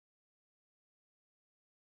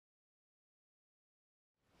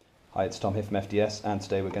Hi, it's Tom here from FDS, and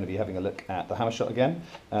today we're going to be having a look at the Hammershot again.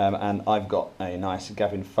 And I've got a nice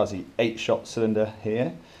Gavinfuzzy 8-shot cylinder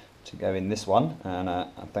here to go in this one, and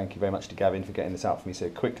thank you very much to Gavin for getting this out for me so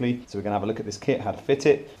quickly. So we're going to have a look at this kit, how to fit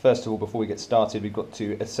it. First of all, before we get started, we've got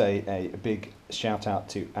to say a big shout out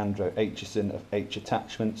to Andrew Aitcheson of H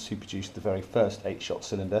Attachments, who produced the very first 8-shot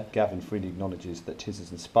cylinder. Gavin freely acknowledges that his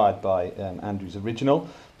is inspired by Andrew's original,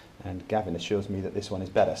 and Gavin assures me that this one is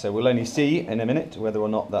better. So we'll only see in a minute whether or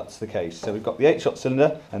not that's the case. So we've got the 8-shot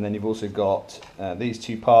cylinder, and then you've also got these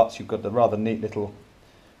two parts. You've got the rather neat little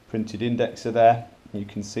printed indexer there. You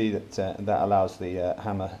can see that that allows the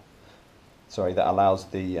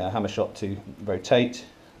Hammershot to rotate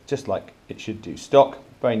just like it should do. Stock,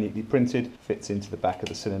 very neatly printed, fits into the back of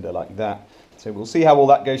the cylinder like that. So we'll see how all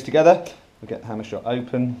that goes together. We'll get the Hammershot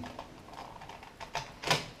open.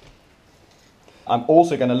 I'm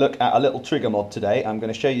also going to look at a little trigger mod today. I'm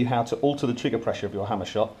going to show you how to alter the trigger pressure of your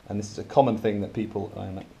Hammershot, and this is a common thing that people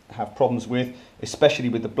have problems with, especially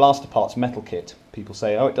with the Blasterparts metal kit. People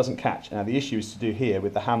say, oh, it doesn't catch. Now the issue is to do here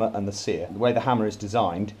with the hammer and the sear. The way the hammer is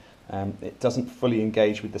designed, it doesn't fully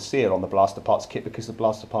engage with the sear on the Blasterparts kit because the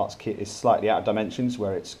Blasterparts kit is slightly out of dimensions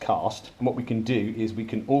where it's cast. And what we can do is we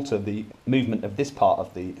can alter the movement of this part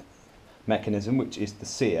of the mechanism, which is the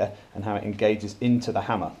sear, and how it engages into the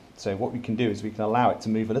hammer. So what we can do is we can allow it to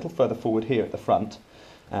move a little further forward here at the front,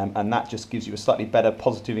 and that just gives you a slightly better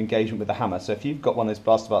positive engagement with the hammer. So if you've got one of those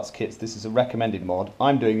Blasterparts kits, this is a recommended mod.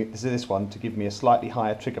 I'm doing this one to give me a slightly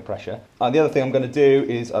higher trigger pressure. The other thing I'm going to do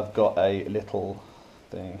is I've got a little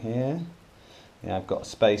thing here. Yeah, I've got a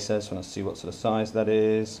spacer, so I want to see what sort of size that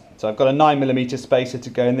is. So I've got a 9mm spacer to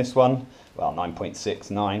go in this one. Well,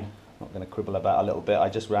 9.69. Not going to quibble about a little bit. I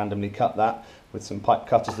just randomly cut that with some pipe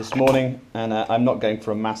cutters this morning, and I'm not going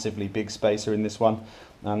for a massively big spacer in this one.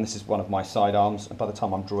 This is one of my side arms, and by the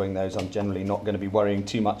time I'm drawing those, I'm generally not going to be worrying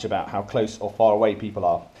too much about how close or far away people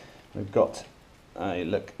are. We've got a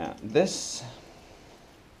look at this.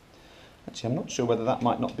 Actually, I'm not sure whether that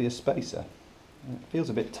might not be a spacer. It feels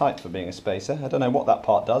a bit tight for being a spacer. I don't know what that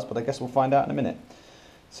part does, but I guess we'll find out in a minute.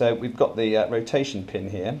 So we've got the rotation pin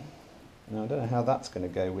here. Now I don't know how that's going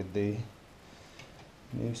to go with the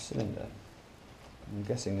new cylinder. I'm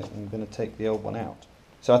guessing that I'm going to take the old one out.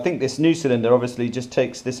 So I think this new cylinder obviously just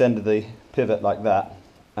takes this end of the pivot like that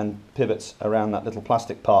and pivots around that little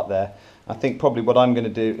plastic part there. I think probably what I'm going to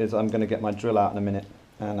do is I'm going to get my drill out in a minute,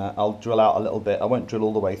 and I'll drill out a little bit. I won't drill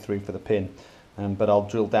all the way through for the pin, but I'll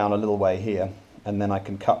drill down a little way here, and then I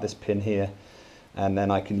can cut this pin here, and then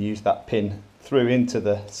I can use that pin through into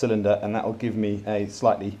the cylinder, and that will give me a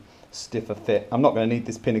slightly stiffer fit. I'm not going to need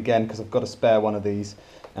this pin again because I've got a spare one of these,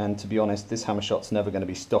 and to be honest, this Hammershot's never going to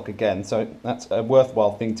be stock again, so that's a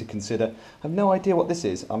worthwhile thing to consider. I have no idea what this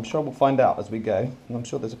is. I'm sure we'll find out as we go, and I'm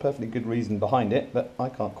sure there's a perfectly good reason behind it, but I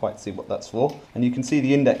can't quite see what that's for. And you can see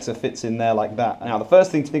the indexer fits in there like that. Now the first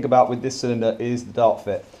thing to think about with this cylinder is the dart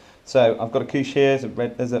fit. So I've got a couche here,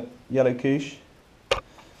 there's a yellow couche,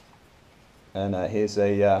 and here's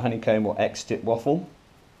a honeycomb or X-tip waffle.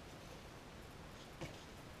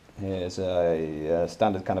 Here's a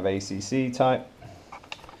standard kind of ACC type.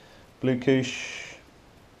 Blue couche.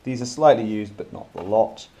 These are slightly used but not a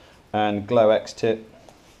lot. And glow X-tip.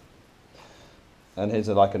 And here's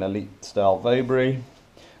like an elite style Vobry.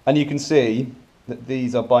 And you can see that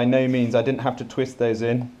these are by no means, I didn't have to twist those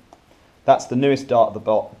in. That's the newest dart of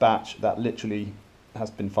the batch that literally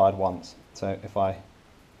has been fired once. So if I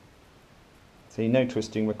see, no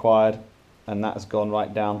twisting required, and that has gone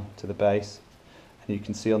right down to the base. And you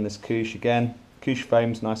can see on this couche again, couche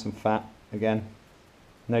foam's nice and fat again,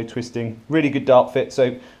 no twisting, really good dart fit.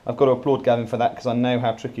 So I've got to applaud Gavin for that, because I know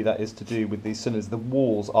how tricky that is to do with these cylinders. The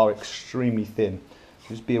walls are extremely thin.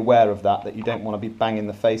 Just be aware of that, that you don't want to be banging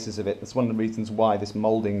the faces of it. That's one of the reasons why this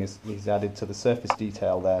moulding is added to the surface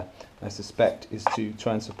detail there, I suspect, is to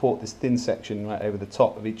try and support this thin section right over the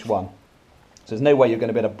top of each one. So there's no way you're going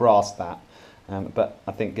to be able to brass that. But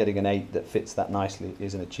I think getting an 8 that fits that nicely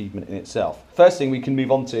is an achievement in itself. First thing we can move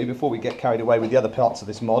on to, before we get carried away with the other parts of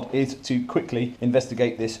this mod, is to quickly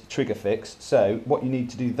investigate this trigger fix. So what you need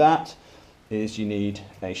to do that is you need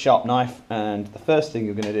a sharp knife, and the first thing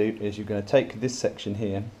you're going to do is you're going to take this section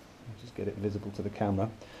here, just get it visible to the camera,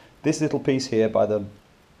 this little piece here by the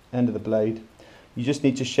end of the blade, you just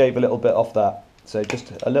need to shave a little bit off that. So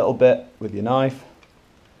just a little bit with your knife.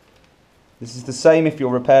 This is the same if you're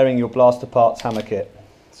repairing your Blasterparts hammer kit.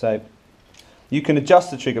 So you can adjust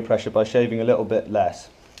the trigger pressure by shaving a little bit less.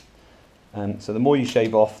 And so the more you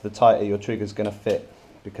shave off, the tighter your trigger is going to fit,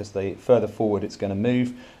 because the further forward it's going to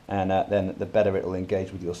move, and then the better it will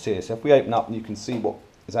engage with your sear. So if we open up, and you can see what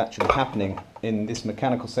is actually happening in this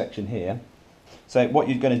mechanical section here. So what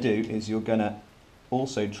you're going to do is you're going to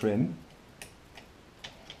also trim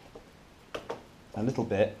a little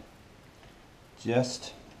bit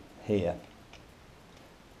just here,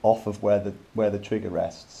 off of where the trigger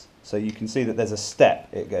rests. So you can see that there's a step,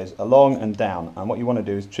 it goes along and down, and what you want to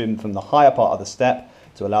do is trim from the higher part of the step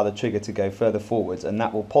to allow the trigger to go further forwards, and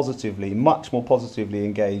that will positively, much more positively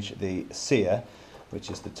engage the sear,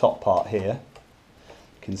 which is the top part here.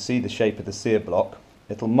 You can see the shape of the sear block.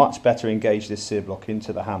 It'll much better engage this sear block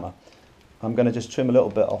into the hammer. I'm going to just trim a little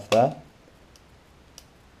bit off there.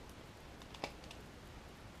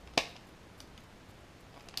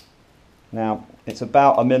 Now, it's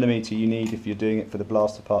about 1 millimetre you need if you're doing it for the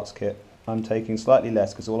Blasterparts kit. I'm taking slightly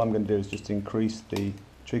less because all I'm going to do is just increase the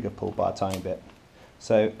trigger pull by a tiny bit.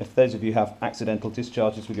 So if those of you have accidental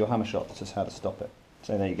discharges with your Hammershot, this is how to stop it.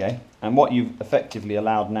 So there you go. And what you've effectively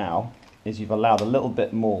allowed now is you've allowed a little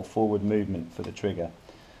bit more forward movement for the trigger.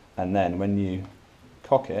 And then when you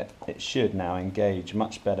cock it, it should now engage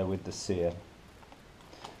much better with the sear.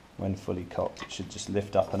 When fully cocked, it should just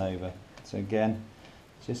lift up and over. So again,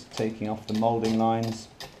 just taking off the moulding lines.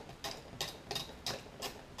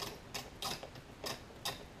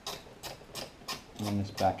 On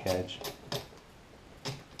this back edge.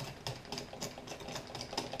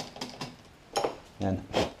 Then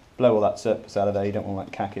blow all that surplus out of there, you don't want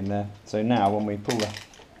that cack in there. So now when we pull the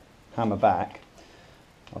hammer back,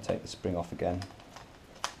 I'll take the spring off again.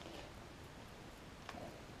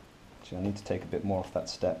 Actually, I need to take a bit more off that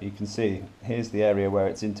step. You can see, here's the area where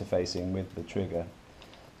it's interfacing with the trigger.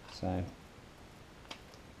 So,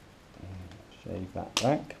 shave that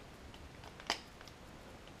back.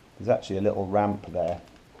 There's actually a little ramp there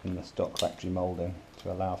in the stock factory moulding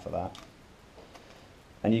to allow for that.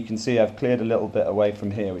 And you can see I've cleared a little bit away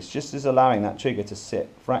from here, which just is allowing that trigger to sit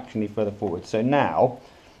fractionally further forward. So now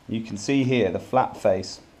you can see here the flat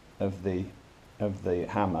face of the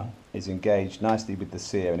hammer is engaged nicely with the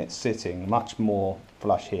sear, and it's sitting much more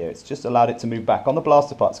flush here. It's just allowed it to move back. On the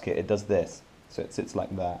Blasterparts kit it does this, so it sits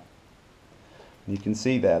like that. And you can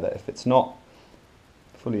see there that if it's not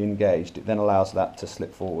fully engaged, it then allows that to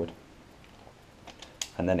slip forward.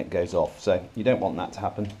 And then it goes off. So you don't want that to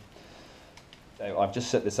happen. So I've just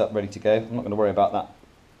set this up ready to go. I'm not going to worry about that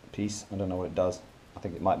piece. I don't know what it does. I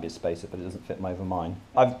think it might be a spacer, but it doesn't fit over mine.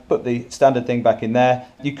 I've put the standard thing back in there.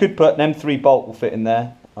 You could put an M3 bolt will fit in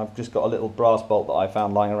there. I've just got a little brass bolt that I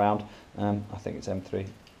found lying around. I think it's M3.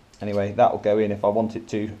 Anyway, that will go in if I want it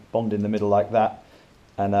to bond in the middle like that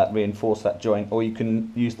and reinforce that joint. Or you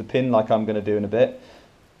can use the pin like I'm going to do in a bit.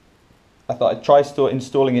 I thought I'd try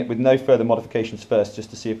installing it with no further modifications first, just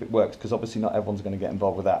to see if it works, because obviously not everyone's going to get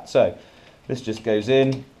involved with that. So this just goes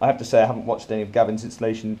in. I have to say I haven't watched any of Gavin's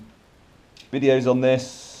installation videos on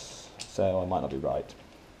this, so I might not be right.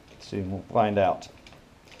 Soon we'll find out.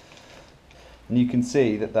 And you can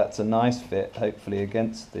see that that's a nice fit, hopefully,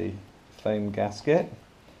 against the foam gasket,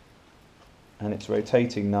 and it's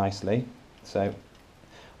rotating nicely. So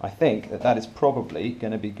I think that that is probably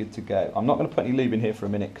going to be good to go. I'm not going to put any lube in here for a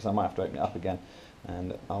minute because I might have to open it up again,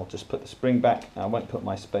 and I'll just put the spring back. I won't put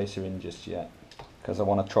my spacer in just yet because I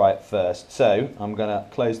want to try it first. So I'm going to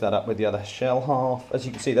close that up with the other shell half. As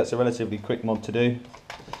you can see, that's a relatively quick mod to do.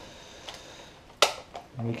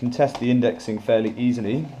 And we can test the indexing fairly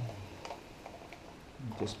easily.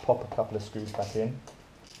 Just pop a couple of screws back in.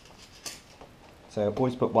 So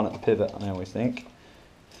always put one at the pivot, I always think.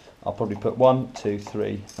 I'll probably put 1, 2,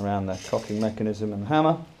 3 around the cocking mechanism and the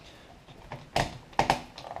hammer.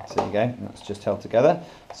 So there you go, that's just held together.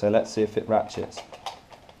 So let's see if it ratchets.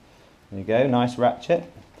 There you go, nice ratchet.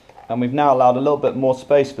 And we've now allowed a little bit more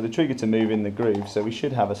space for the trigger to move in the groove, so we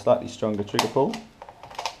should have a slightly stronger trigger pull.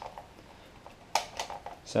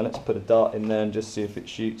 So let's put a dart in there and just see if it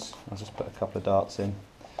shoots. I'll just put a couple of darts in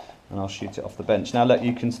and I'll shoot it off the bench. Now look,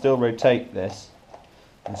 you can still rotate this,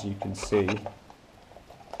 as you can see,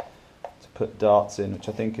 put darts in, which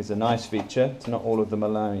I think is a nice feature. It's not all of them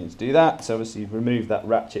allowing you to do that, so obviously you've removed that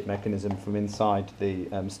ratchet mechanism from inside the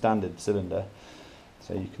standard cylinder,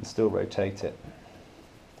 so you can still rotate it.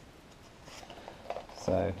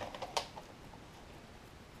 So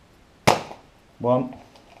 1,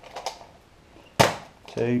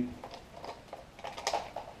 2,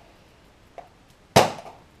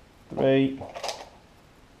 3,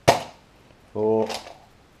 4,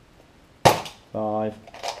 5.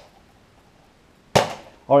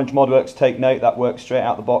 Orange Modworks, take note, that works straight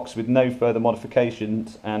out the box with no further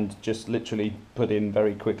modifications and just literally put in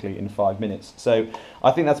very quickly in 5 minutes. So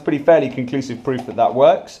I think that's pretty fairly conclusive proof that that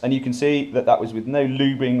works, and you can see that that was with no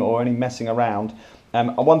lubing or any messing around.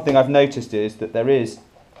 And one thing I've noticed is that there is,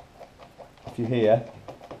 if you hear,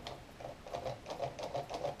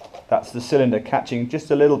 That's the cylinder catching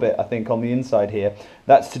just a little bit, I think, on the inside here.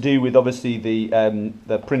 That's to do with obviously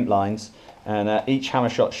the print lines, and each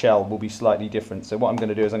Hammershot shell will be slightly different. So what I'm going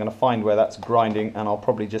to do is I'm going to find where that's grinding, and I'll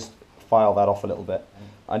probably just file that off a little bit.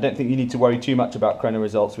 I don't think you need to worry too much about chrono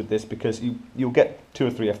results with this, because you'll get 2 or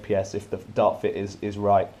 3 FPS if the dart fit is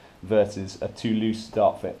right versus a too loose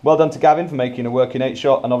dart fit. Well done to Gavin for making a working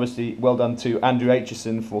 8-shot, and obviously well done to Andrew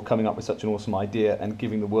Aitcheson for coming up with such an awesome idea and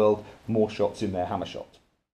giving the world more shots in their Hammershot.